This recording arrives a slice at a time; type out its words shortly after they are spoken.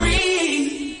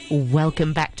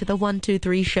Welcome back to the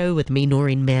 123 show with me,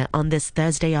 Noreen Mir, on this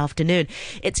Thursday afternoon.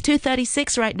 It's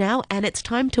 2:36 right now, and it's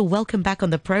time to welcome back on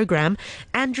the program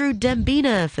Andrew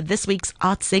Dembina for this week's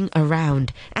Artsing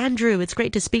Around. Andrew, it's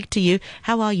great to speak to you.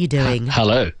 How are you doing?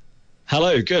 Hello.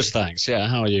 Hello, good, thanks. Yeah,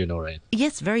 how are you, Noreen?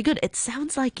 Yes, very good. It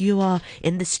sounds like you are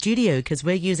in the studio because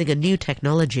we're using a new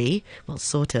technology. Well,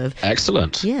 sort of.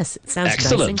 Excellent. Yes, it sounds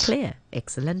nice and clear.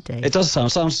 Excellente. It does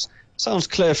sounds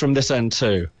clear from this end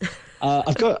too.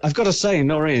 I've got to say,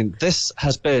 Noreen, this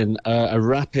has been a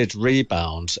rapid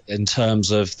rebound in terms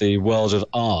of the world of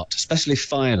art, especially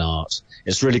fine art.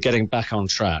 It's really getting back on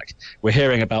track. We're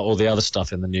hearing about all the other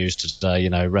stuff in the news today,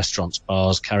 you know, restaurants,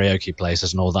 bars, karaoke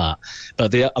places and all that. But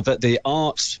the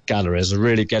art galleries are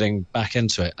really getting back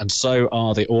into it, and so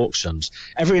are the auctions.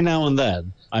 Every now and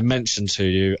then I mention to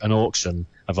you an auction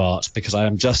of art because I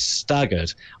am just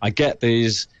staggered. I get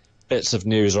these bits of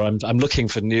news, or I'm looking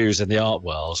for news in the art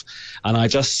world, and I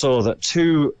just saw that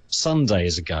 2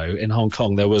 Sundays ago in Hong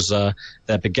Kong there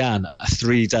began a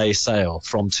 3-day sale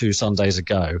from 2 Sundays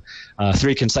ago,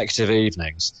 3 consecutive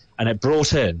evenings, and it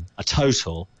brought in a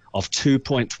total of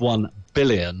 2.1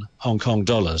 billion Hong Kong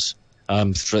dollars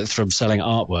from selling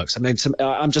artworks. I mean,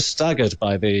 I'm just staggered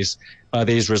by these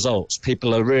results.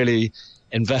 People are really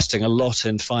investing a lot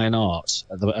in fine art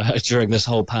during this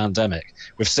whole pandemic.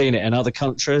 We've seen it in other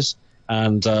countries,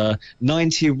 and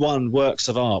 91 works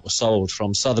of art were sold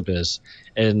from Sotheby's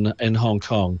in Hong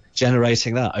Kong,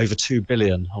 generating that over 2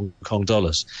 billion Hong Kong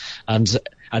dollars. And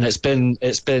it's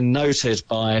been noted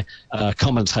by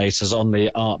commentators on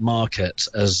the art market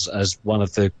as one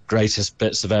of the greatest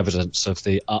bits of evidence of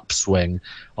the upswing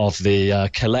of the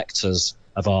collectors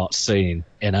of art scene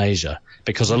in Asia,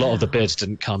 because a lot of the bids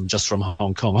didn't come just from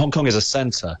Hong Kong. Hong Kong is a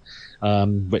centre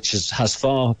which has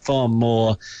far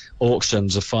more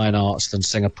auctions of fine arts than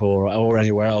Singapore or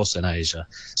anywhere else in Asia.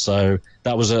 So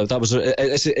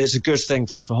it's a good thing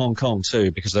for Hong Kong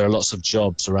too, because there are lots of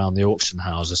jobs around the auction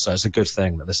houses. So it's a good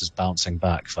thing that this is bouncing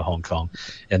back for Hong Kong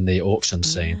in the auction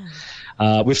scene.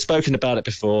 We've spoken about it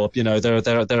before. You know,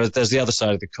 there's the other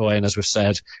side of the coin, as we've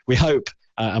said. We hope,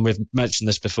 and we've mentioned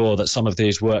this before, that some of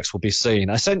these works will be seen.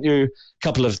 I sent you a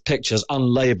couple of pictures,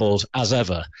 unlabelled as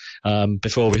ever,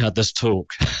 before we had this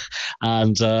talk,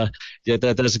 and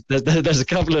there's a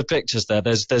couple of pictures there.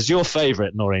 There's your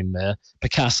favourite, Noreen Mir,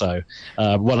 Picasso,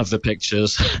 one of the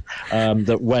pictures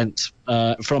that went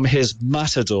from his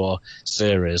Matador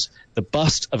series, the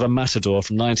bust of a Matador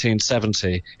from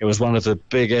 1970. It was one of the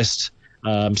biggest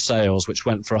sales, which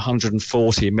went for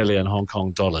 140 million Hong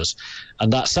Kong dollars.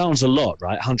 And that sounds a lot,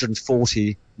 right?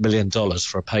 140 million dollars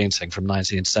for a painting from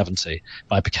 1970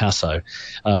 by Picasso.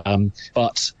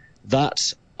 But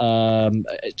that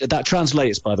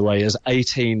translates, by the way, as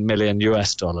 18 million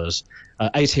US dollars.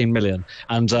 18 million.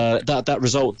 And that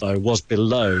result, though, was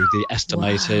below the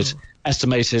estimated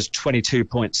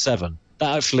 22.7.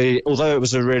 That actually, although it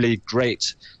was a really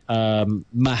great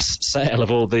mass sale of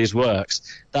all these works,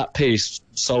 that piece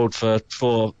sold for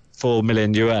 4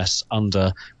 million US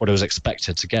under what it was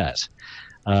expected to get.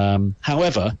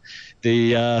 However,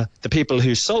 the people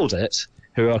who sold it,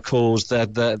 who are called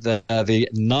the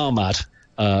Narmad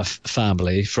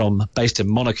family based in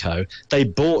Monaco, they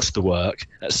bought the work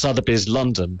at Sotheby's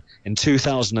London in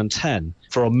 2010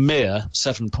 for a mere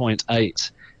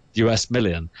 7.8 US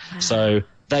million. So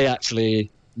they actually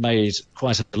made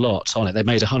quite a lot on it. They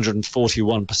made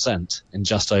 141% in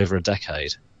just over a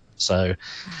decade. So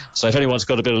if anyone's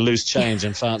got a bit of loose change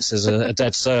and fancies a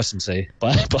dead certainty,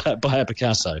 buy a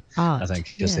Picasso. I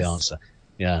think is the answer.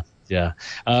 Yeah.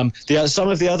 Some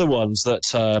of the other ones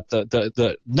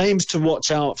that names to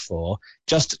watch out for,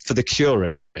 just for the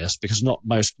curious, because not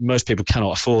most people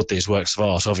cannot afford these works of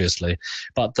art, obviously.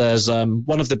 But there's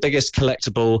one of the biggest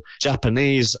collectible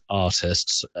Japanese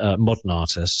artists, modern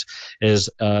artists, is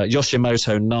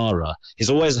Yoshimoto Nara. He's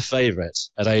always a favourite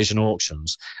at Asian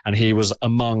auctions, and he was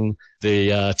among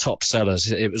the top sellers.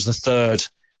 It was the third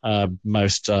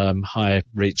most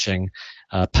high-reaching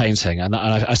painting, and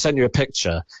I sent you a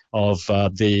picture of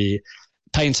the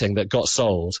painting that got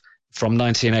sold from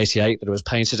 1988 that it was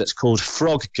painted. It's called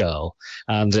Frog Girl,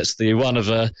 and it's the one of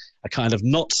a kind of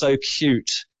not so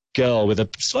cute girl with a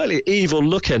slightly evil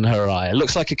look in her eye. It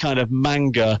looks like a kind of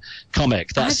manga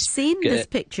comic. I've seen this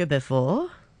picture before.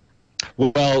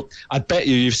 Well, I bet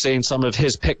you've seen some of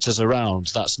his pictures around.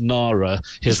 That's Nara,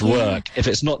 his work. If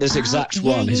it's not this exact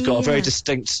one, he's got a very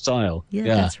distinct style. Yeah,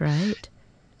 that's right.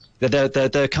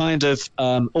 They're kind of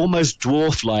almost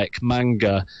dwarf-like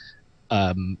manga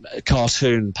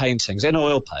cartoon paintings in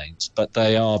oil paint, but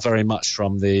they are very much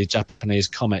from the Japanese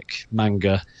comic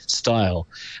manga style.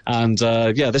 And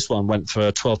this one went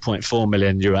for 12.4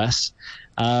 million US.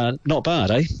 Not bad,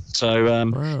 eh?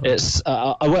 So it's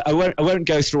I won't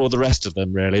go through all the rest of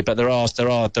them really, but there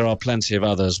are plenty of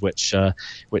others which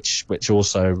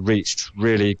also reached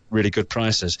really good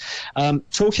prices.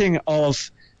 Talking of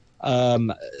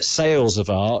sales of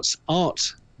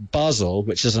Art Basel,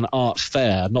 which is an art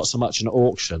fair, not so much an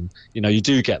auction. You know, you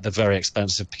do get the very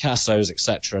expensive Picassos,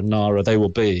 etc., Nara. They will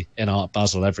be in Art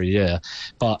Basel every year,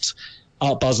 but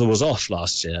Art Basel was off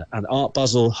last year, and Art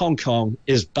Basel Hong Kong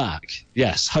is back.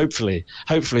 Yes, hopefully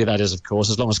that is, of course,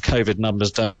 as long as COVID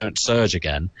numbers don't surge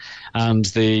again. And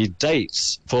the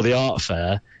dates for the art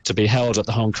fair to be held at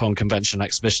the Hong Kong Convention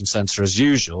Exhibition Centre as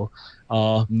usual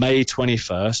are May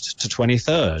 21st to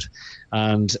 23rd.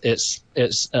 And it's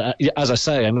as I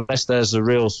say, unless there's a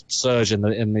real surge in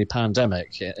the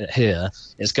pandemic here,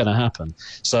 it's going to happen.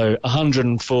 So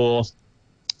 104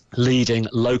 leading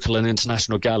local and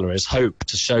international galleries hope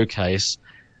to showcase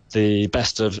the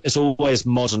best of, it's always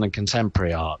modern and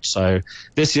contemporary art. So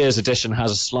this year's edition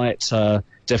has a slight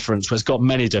difference. Well, it's got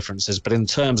many differences, but in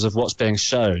terms of what's being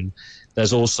shown,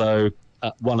 there's also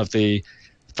one of the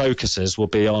focuses will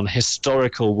be on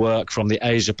historical work from the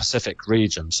Asia Pacific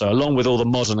region. So along with all the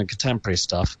modern and contemporary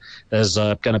stuff, there's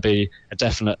going to be a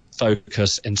definite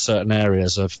focus in certain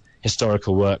areas of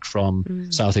historical work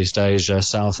from Southeast Asia,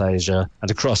 South Asia,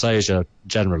 and across Asia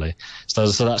generally. So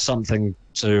that's something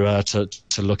to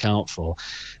look out for.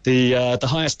 The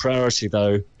highest priority,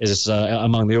 though, is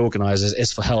among the organisers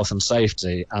is for health and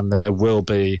safety, and there will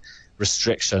be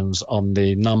restrictions on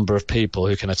the number of people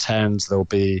who can attend. There will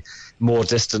be more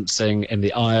distancing in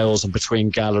the aisles and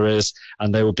between galleries,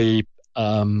 and there will be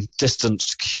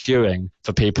distanced queuing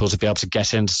for people to be able to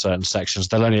get into certain sections.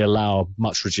 They'll only allow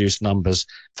much reduced numbers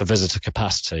for visitor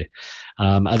capacity.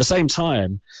 At the same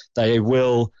time, they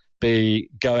will be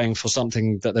going for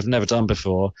something that they've never done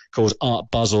before called Art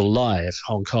Basel Live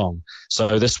Hong Kong.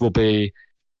 So this will be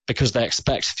because they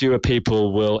expect fewer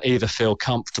people will either feel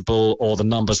comfortable or the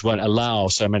numbers won't allow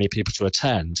so many people to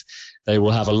attend. They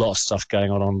will have a lot of stuff going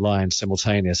on online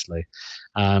simultaneously.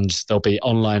 And there'll be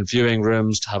online viewing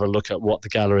rooms to have a look at what the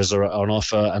galleries are on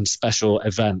offer, and special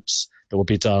events that will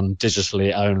be done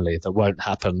digitally only that won't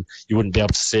happen. You wouldn't be able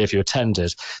to see if you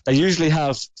attended. They usually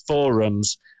have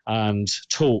forums and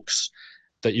talks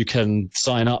that you can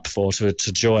sign up for to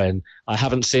join. I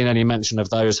haven't seen any mention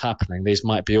of those happening. These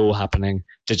might be all happening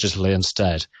digitally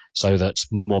instead so that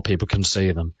more people can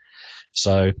see them.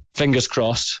 So fingers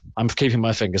crossed. I'm keeping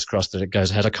my fingers crossed that it goes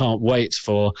ahead. I can't wait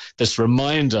for this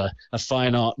reminder of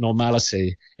fine art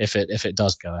normality if it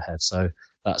does go ahead. So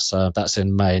that's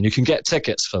in May, and you can get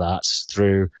tickets for that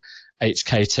through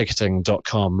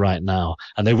hkticketing.com right now,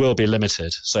 and they will be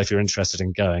limited. So if you're interested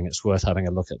in going, it's worth having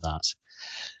a look at that.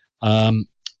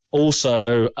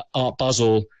 Also, Art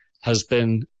Basel has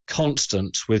been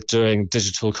constant with doing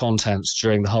digital contents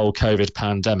during the whole COVID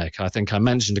pandemic. I think I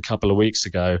mentioned a couple of weeks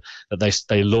ago that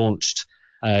they launched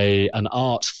an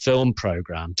art film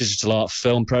program, digital art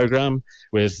film program,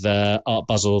 with their Art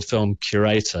Basel film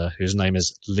curator, whose name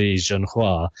is Li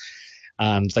Zhenhua.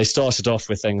 And they started off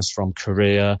with things from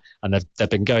Korea, and they've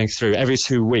been going through every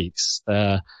 2 weeks.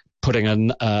 They're putting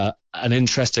an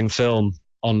interesting film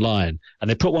online, and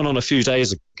they put one on a few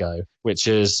days ago, which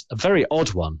is a very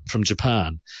odd one from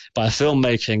Japan by a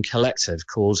filmmaking collective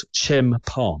called Chim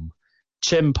Pom.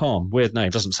 Chim Pom, weird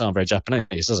name, doesn't sound very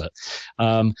Japanese, does it?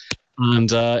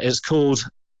 And it's called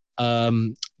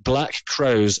Black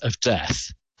Crows of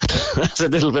Death. That's a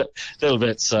little bit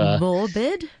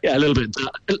morbid. Yeah, a little bit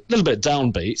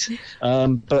downbeat.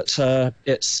 But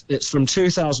it's from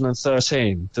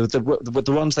 2013. The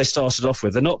ones they started off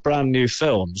with, they're not brand new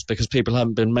films because people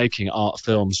haven't been making art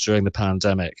films during the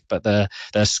pandemic, but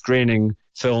they're screening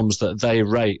films that they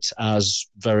rate as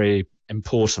very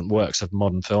important works of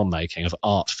modern filmmaking, of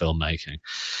art filmmaking.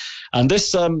 And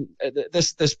this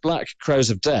Black Crows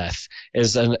of Death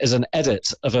is an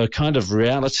edit of a kind of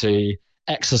reality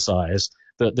exercise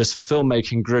that this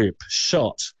filmmaking group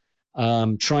shot,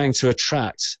 trying to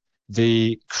attract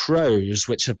the crows,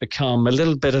 which have become a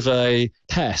little bit of a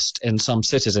pest in some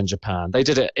cities in Japan. They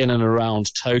did it in and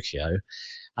around Tokyo,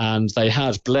 and they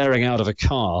had blaring out of a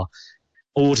car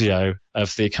audio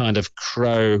of the kind of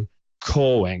crow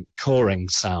cawing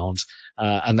sound,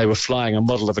 and they were flying a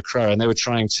model of a crow, and they were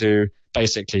trying to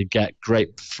basically get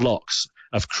great flocks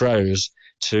of crows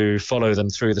to follow them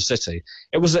through the city.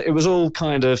 It was all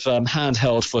kind of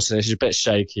handheld footage, a bit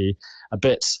shaky, a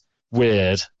bit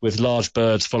weird, with large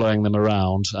birds following them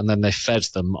around, and then they fed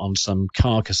them on some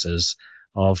carcasses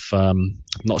I'm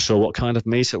not sure what kind of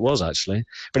meat it was actually,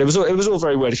 but it was all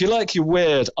very weird. If you like your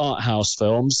weird art house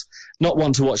films, not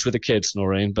one to watch with the kids,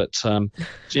 Noreen, but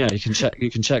yeah, you can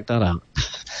check that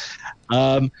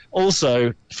out.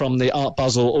 Also, from the Art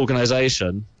Basel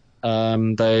organisation,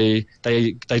 they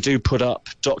do put up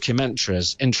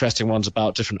documentaries, interesting ones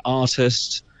about different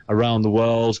artists around the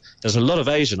world. There's a lot of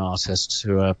Asian artists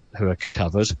who are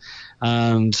covered,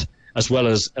 and as well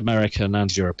as American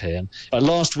and European. But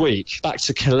last week, back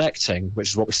to collecting, which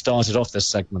is what we started off this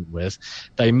segment with,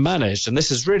 they managed, and this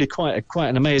is really quite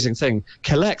an amazing thing,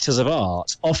 collectors of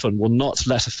art often will not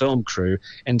let a film crew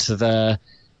into their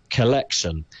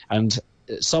collection. And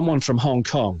someone from Hong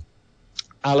Kong,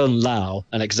 Alan Lau,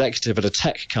 an executive at a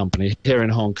tech company here in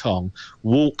Hong Kong,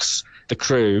 walks the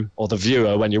crew or the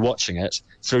viewer when you're watching it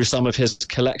through some of his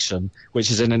collection, which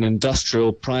is in an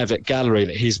industrial private gallery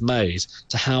that he's made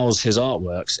to house his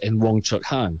artworks in Wong Chuk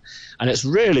Hang. And it's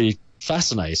really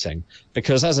fascinating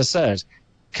because, as I said,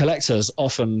 collectors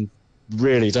often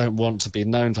really don't want to be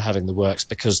known for having the works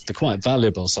because they're quite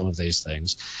valuable, some of these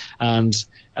things. And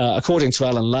according to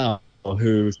Alan Lau,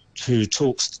 who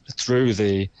talks through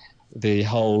the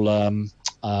whole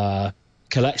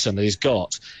collection that he's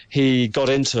got, he got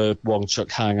into Wong Chuk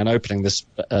Hang and opening this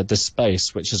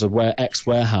space, which is a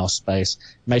ex-warehouse space,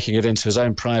 making it into his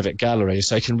own private gallery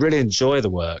so he can really enjoy the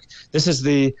work. This is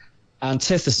the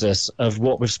antithesis of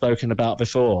what we've spoken about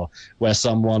before, where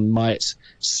someone might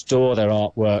store their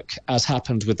artwork, as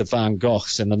happened with the Van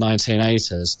Goghs in the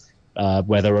 1980s,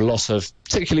 where there were a lot of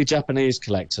particularly Japanese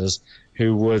collectors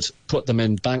who would put them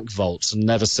in bank vaults and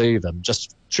never see them,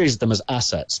 just treated them as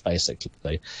assets,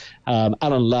 basically. Alan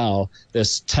Lau,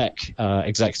 this tech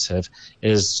executive,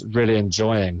 is really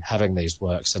enjoying having these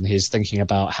works, and he's thinking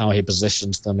about how he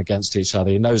positions them against each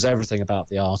other. He knows everything about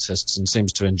the artists and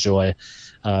seems to enjoy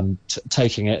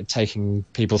taking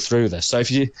people through this. So if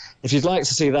you'd like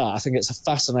to see that, I think it's a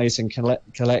fascinating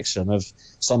collection of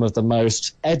some of the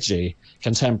most edgy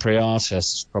contemporary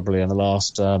artists probably in the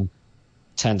last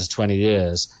 10 to 20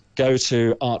 years. Go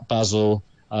to Art Basel.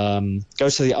 Go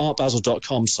to the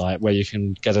artbasel.com site where you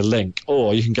can get a link,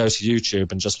 or you can go to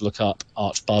YouTube and just look up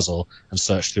Art Basel and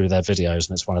search through their videos,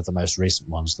 and it's one of the most recent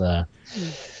ones there.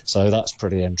 So that's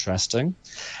pretty interesting.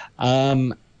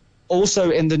 Also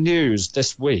in the news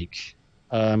this week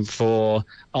for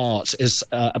art is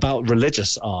about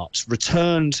religious art.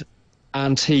 Returned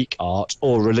antique art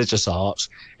or religious art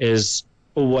is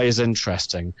always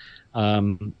interesting.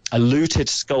 A looted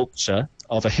sculpture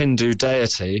of a Hindu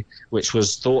deity, which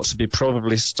was thought to be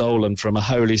probably stolen from a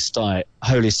holy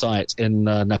site in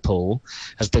Nepal,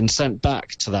 has been sent back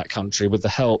to that country with the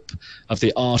help of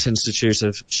the Art Institute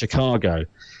of Chicago.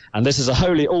 And this is a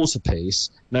holy altarpiece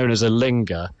known as a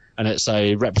linga, and it's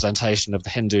a representation of the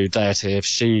Hindu deity of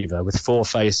Shiva with 4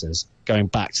 faces going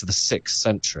back to the 6th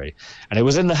century. And it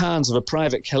was in the hands of a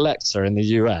private collector in the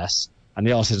US, and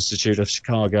the Art Institute of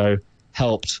Chicago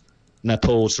helped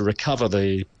Nepal to recover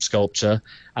the sculpture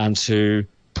and to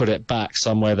put it back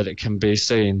somewhere that it can be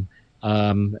seen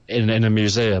in a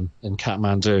museum in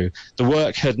Kathmandu. The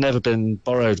work had never been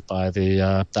borrowed by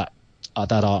that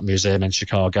art museum in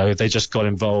Chicago. They just got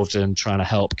involved in trying to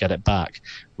help get it back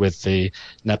with the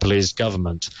Nepalese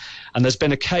government. And there's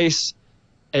been a case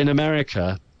in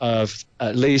America of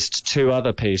at least 2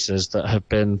 other pieces that have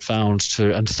been found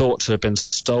to and thought to have been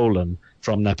stolen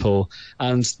from Nepal.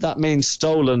 And that means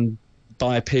stolen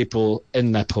by people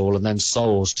in Nepal and then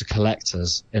sold to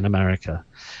collectors in America.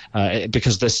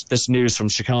 Because this news from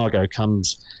Chicago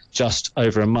comes just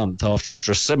over a month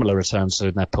after a similar return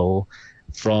to Nepal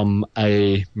from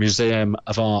a museum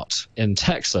of art in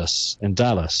Texas, in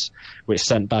Dallas, which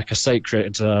sent back a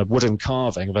sacred wooden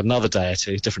carving of another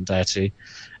deity, different deity,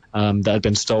 that had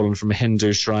been stolen from a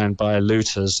Hindu shrine by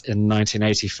looters in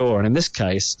 1984. And in this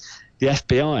case, the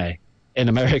FBI in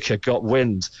America got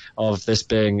wind of this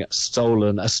being a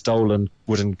stolen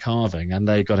wooden carving, and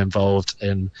they got involved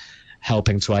in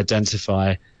helping to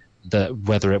identify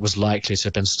whether it was likely to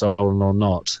have been stolen or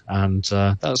not. And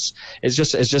it's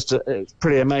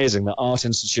pretty amazing that art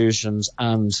institutions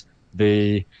and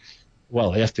the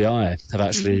FBI have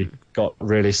actually got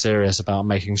really serious about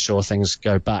making sure things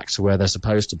go back to where they're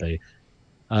supposed to be.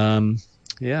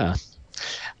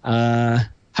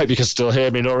 Hope you can still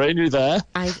hear me, Noreen. You there?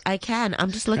 I can.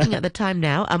 I'm just looking at the time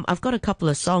now. I've got a couple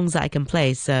of songs that I can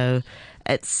play. So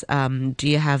it's do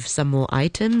you have some more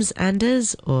items,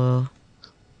 Anders, or?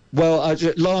 Well,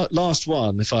 last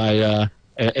one, if I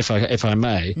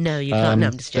may. No, you can't. No,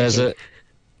 I'm just joking.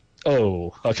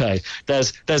 Okay.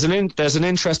 There's an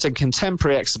interesting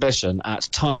contemporary exhibition at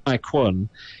Tai Kwun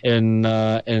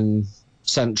in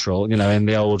Central, in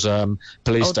the old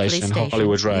police Old station police in station,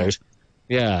 Hollywood yeah. Road.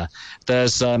 Yeah,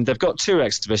 there's they've got two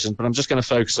exhibitions, but I'm just going to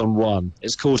focus on one.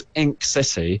 It's called Ink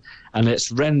City, and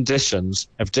it's renditions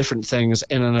of different things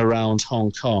in and around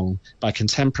Hong Kong by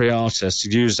contemporary artists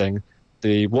using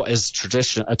what is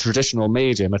a traditional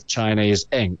medium of Chinese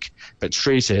ink, but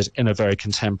treated in a very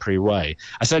contemporary way.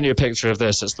 I sent you a picture of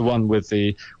this. It's the one with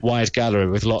the wide gallery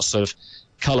with lots of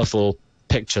colourful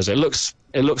pictures. It looks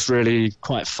really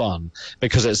quite fun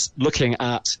because it's looking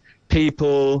at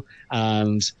people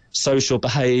and social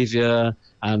behaviour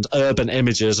and urban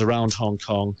images around Hong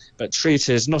Kong, but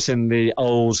treated not in the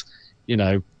old,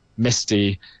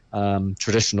 misty,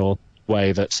 traditional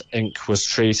way that ink was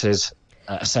treated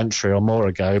a century or more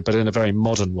ago, but in a very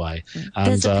modern way. And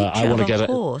There's a picture I want to of get a it.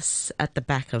 horse at the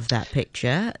back of that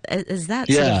picture. Is that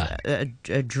Yeah. sort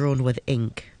of drawn with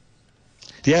ink?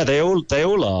 Yeah, they all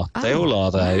are. They all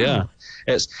are there. Wow. Yeah,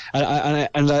 it's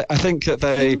and I think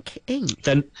that Ink.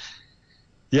 then.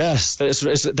 Yes,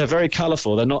 they're very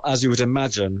colourful. They're not as you would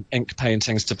imagine ink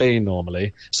paintings to be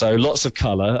normally. So lots of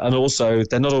colour, and also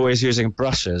they're not always using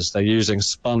brushes. They're using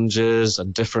sponges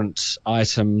and different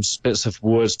items, bits of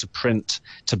wood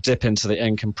to dip into the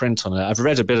ink and print on it. I've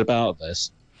read a bit about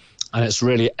this, and it's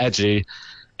really edgy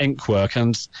ink work.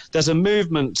 And there's a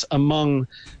movement among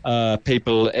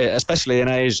people, especially in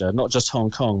Asia, not just Hong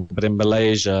Kong, but in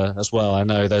Malaysia as well. I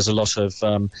know there's a lot of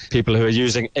people who are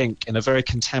using ink in a very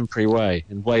contemporary way,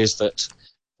 in ways that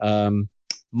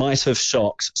might have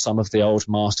shocked some of the old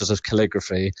masters of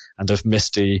calligraphy and of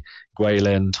misty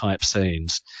Guilin type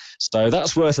scenes. So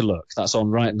that's worth a look. That's on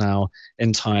right now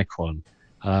in Tai Kwun.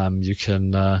 You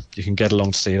can get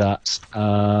along to see that.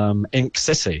 Ink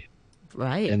City.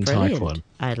 Right, in brilliant. Tai Kwun.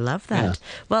 I love that. Yeah.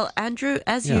 Well, Andrew,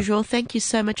 as usual, thank you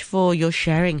so much for your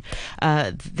sharing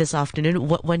this afternoon.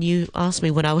 When you asked me,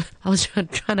 when I was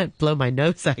trying to blow my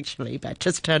nose, actually, but I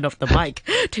just turned off the mic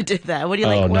to do that. When you're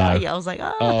like, where are you? I was like,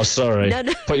 oh, sorry. No.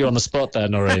 Put you on the spot there,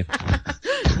 Noreen.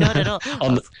 Not at all.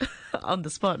 On the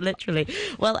spot, literally.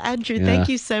 Well, Andrew, thank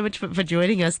you so much for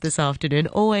joining us this afternoon.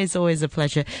 Always a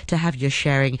pleasure to have your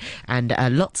sharing and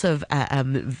lots of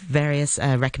various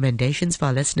recommendations for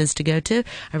our listeners to go to.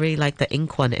 I really like the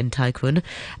ink one in Tai Kwun,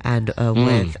 and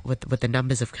with the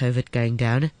numbers of COVID going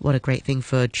down, what a great thing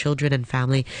for children and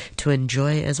family to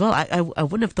enjoy as well. I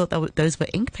wouldn't have thought that those were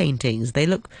ink paintings. They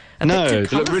look a bit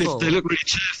too colourful. They look really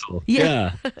cheerful.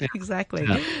 Yeah. Exactly.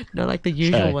 Yeah. Not like the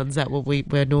usual ones that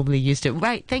we're normally used to.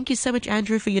 Right. Thank you so much,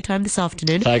 Andrew, for your time this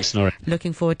afternoon. Thanks, Noreen.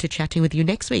 Looking forward to chatting with you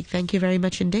next week. Thank you very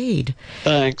much indeed.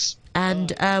 Thanks.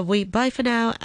 And bye for now.